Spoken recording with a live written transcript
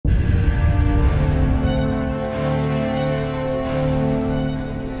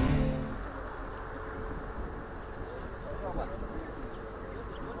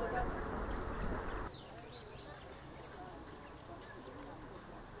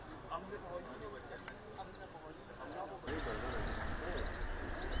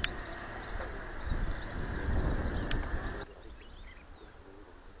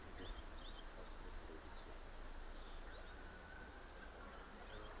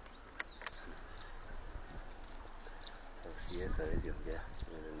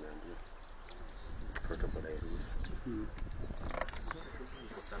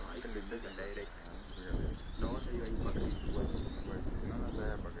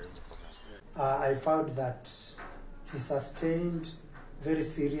I found that he sustained very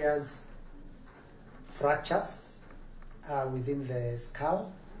serious fractures within the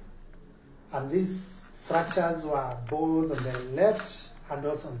skull, and these fractures were both on the left and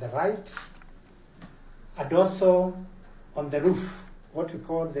also on the right, and also on the roof, what we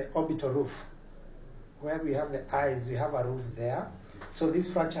call the orbital roof. Where we have the eyes, we have a roof there. So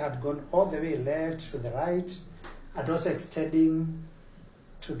this fracture had gone all the way left to the right, and also extending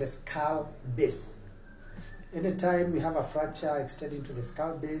to the skull base. Anytime we have a fracture extending to the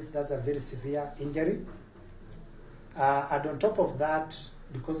skull base, that's a very severe injury. And on top of that,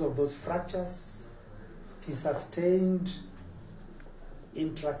 because of those fractures, he sustained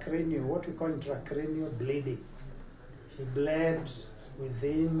intracranial, what we call intracranial bleeding. He bled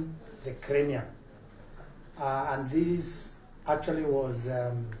within the cranium. And this actually was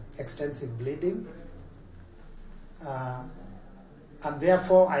extensive bleeding. And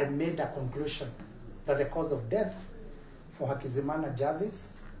therefore, I made a conclusion that the cause of death for Hakizimana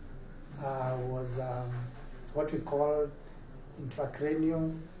Jarvis was what we call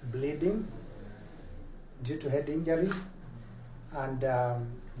intracranial bleeding due to head injury. And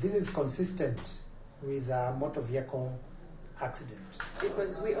this is consistent with a motor vehicle accident.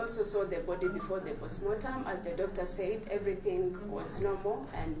 Because we also saw the body before the postmortem. As the doctor said, everything was normal,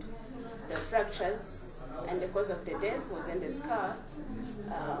 and the fractures and the cause of the death was in the skull.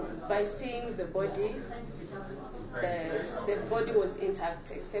 By seeing the body was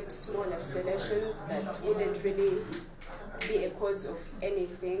intact except small lacerations that wouldn't really be a cause of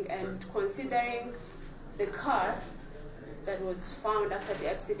anything. And considering the car that was found after the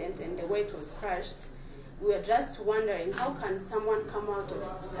accident and the way it was crashed, we were just wondering, how can someone come out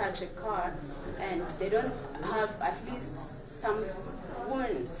of such a car and they don't have at least some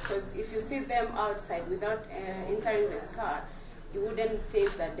wounds? Because if you see them outside without entering this car, you wouldn't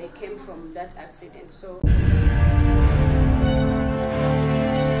think that they came from that accident. So